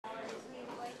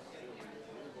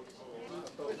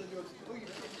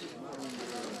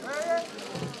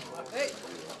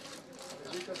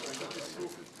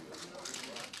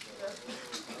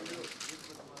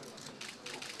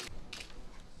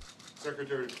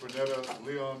Secretary Panetta,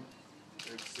 Leon,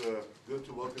 it's good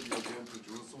to welcome you again to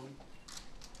Jerusalem.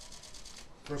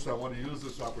 First, I want to use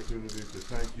this opportunity to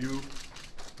thank you,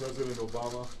 President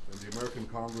Obama, and the American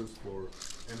Congress for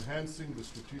enhancing the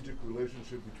strategic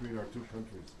relationship between our two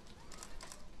countries.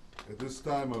 At this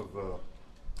time of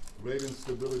great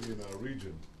instability in our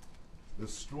region, the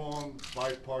strong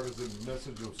bipartisan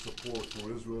message of support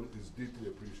for Israel is deeply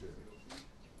appreciated.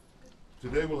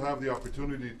 Today we'll have the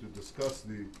opportunity to discuss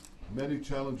the many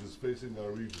challenges facing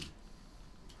our region.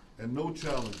 And no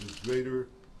challenge is greater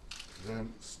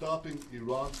than stopping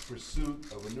Iran's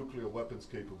pursuit of a nuclear weapons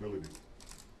capability.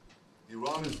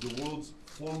 Iran is the world's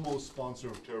foremost sponsor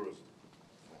of terrorism,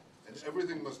 and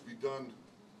everything must be done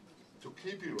to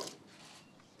keep Iran,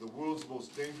 the world's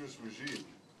most dangerous regime,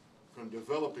 from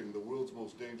developing the world's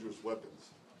most dangerous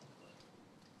weapons.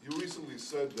 You recently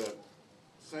said that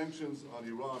sanctions on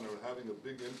Iran are having a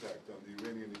big impact on the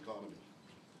Iranian economy,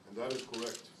 and that is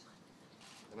correct.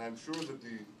 And I'm sure that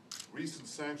the recent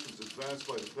sanctions advanced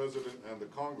by the President and the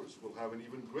Congress will have an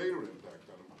even greater impact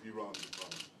on Iran's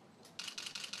economy.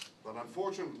 But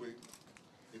unfortunately,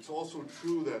 it's also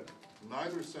true that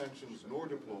neither sanctions nor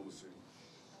diplomacy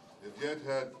have yet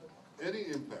had any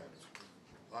impact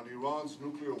on Iran's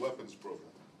nuclear weapons program.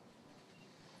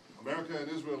 America and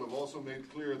Israel have also made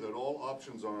clear that all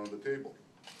options are on the table.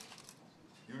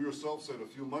 You yourself said a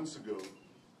few months ago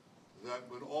that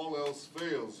when all else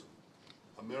fails,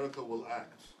 America will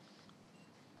act.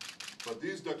 But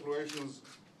these declarations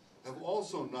have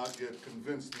also not yet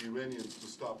convinced the Iranians to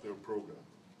stop their program.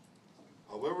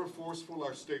 However forceful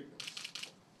our statements,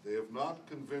 they have not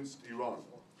convinced Iran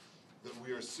that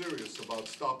we are serious about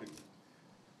stopping them.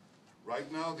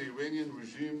 Right now, the Iranian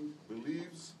regime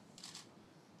believes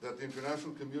that the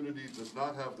international community does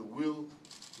not have the will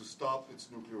to stop its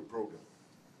nuclear program.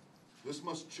 This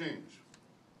must change,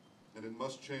 and it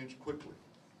must change quickly,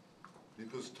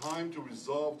 because time to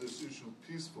resolve this issue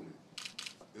peacefully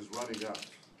is running out.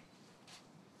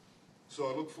 So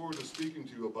I look forward to speaking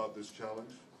to you about this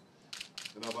challenge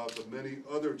and about the many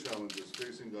other challenges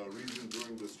facing our region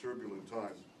during this turbulent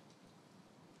time.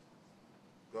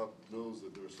 God knows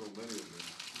that there are so many of them,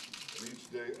 and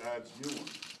each day adds new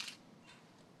ones.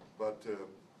 But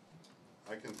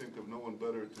I can think of no one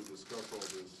better to discuss all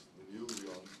this than you,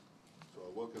 Leon. So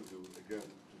I welcome you again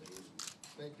to Jerusalem.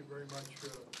 Thank you very much,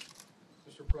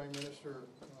 Mr. Prime Minister.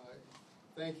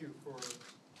 Thank you for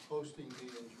hosting me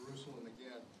in Jerusalem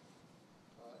again.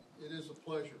 It is a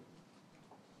pleasure,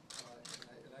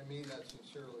 and I mean that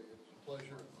sincerely. It is a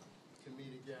pleasure to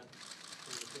meet again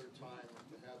for the third time and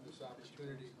to have this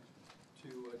opportunity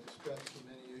to discuss the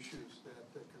many issues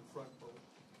that confront both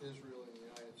Israel and the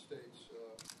United States.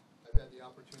 I've had the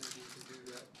opportunity to do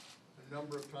that a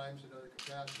number of times in other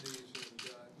capacities,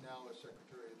 and now as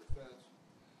Secretary of Defense.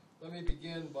 Let me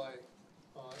begin by,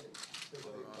 as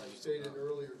I stated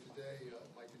earlier today,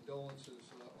 my condolences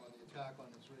on the attack on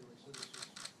Israeli citizens.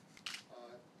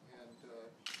 And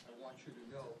I want you to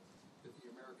know that the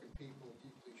American people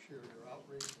deeply share your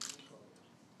outrage and your sorrow.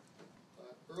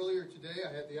 Earlier today,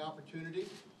 I had the opportunity,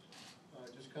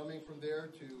 just coming from there,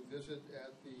 to visit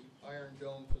at the Iron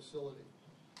Dome facility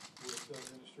with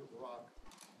Minister Barak.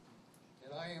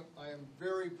 And I am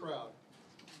very proud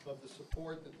of the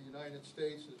support that the United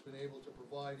States has been able to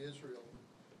provide Israel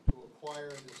to acquire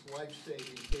this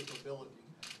life-saving capability.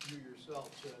 You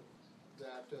yourself said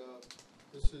that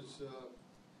this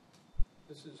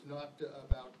is not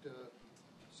about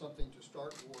something to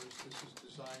start wars. This is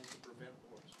designed to prevent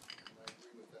wars, and I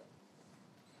agree with that.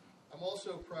 I'm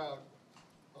also proud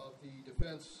of the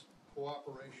defense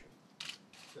cooperation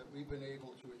that we've been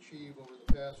able to achieve over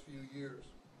the past few years,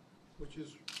 which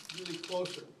is really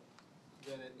closer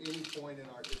than at any point in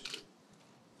our history.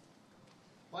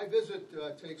 My visit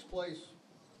takes place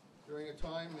during a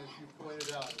time, as you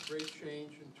pointed out, of great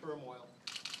change and turmoil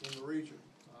in the region.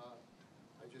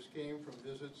 I just came from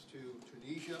visits to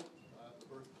Tunisia, the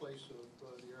birthplace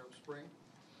of the Arab Spring,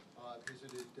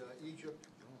 visited Egypt,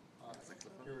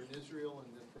 here in Israel,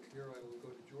 and then from here I will go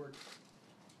to Jordan.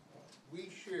 We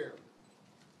share,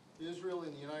 Israel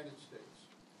and the United States,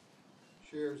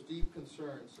 shares deep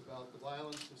concerns about the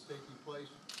violence that's taking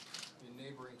place in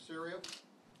neighboring Syria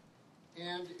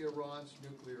and Iran's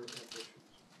nuclear ambitions.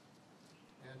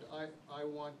 And I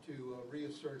want to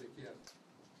reassert again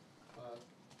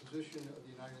the position of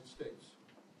the United States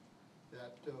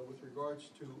that with regards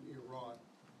to Iran,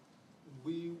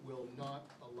 we will not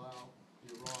allow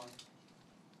Iran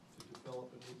to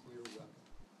develop a nuclear weapon.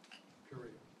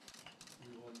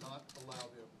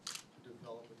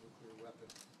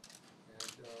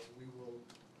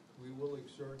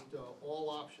 exert all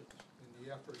options in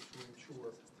the effort to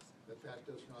ensure that that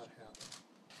does not happen.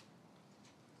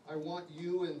 I want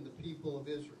you and the people of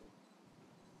Israel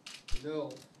to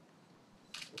know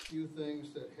a few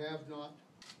things that have not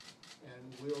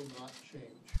and will not change.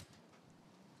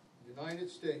 The United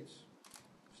States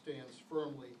stands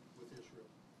firmly with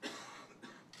Israel,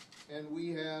 and we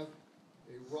have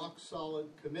a rock-solid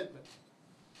commitment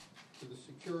to the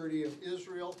security of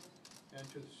Israel and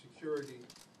to the security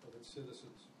of its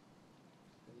citizens.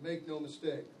 And make no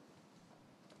mistake,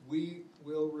 we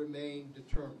will remain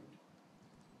determined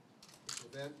to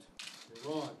prevent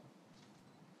Iran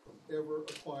from ever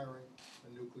acquiring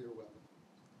a nuclear weapon.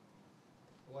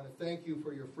 I want to thank you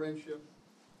for your friendship,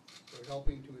 for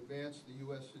helping to advance the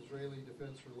U.S.-Israeli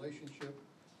defense relationship,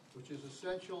 which is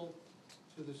essential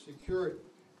to the security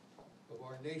of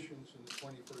our nations in the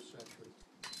 21st century.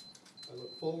 I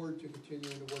look forward to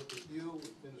continuing to work with you,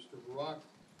 with Minister Barak,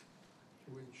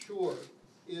 to ensure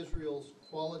Israel's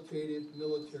qualitative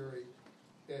military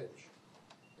edge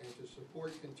and to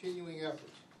support continuing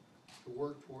efforts to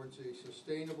work towards a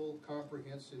sustainable,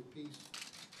 comprehensive peace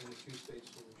and a two-state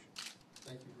solution.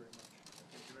 Thank you very much.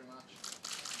 Thank you very much.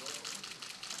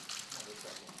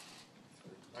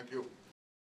 Thank you.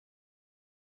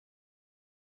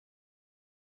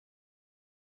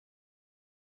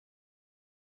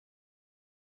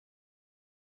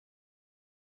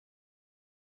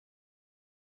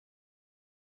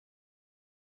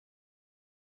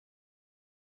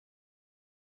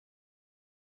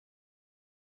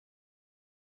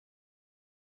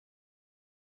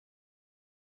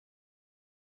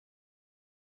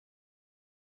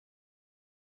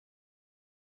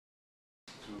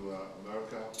 To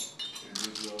America.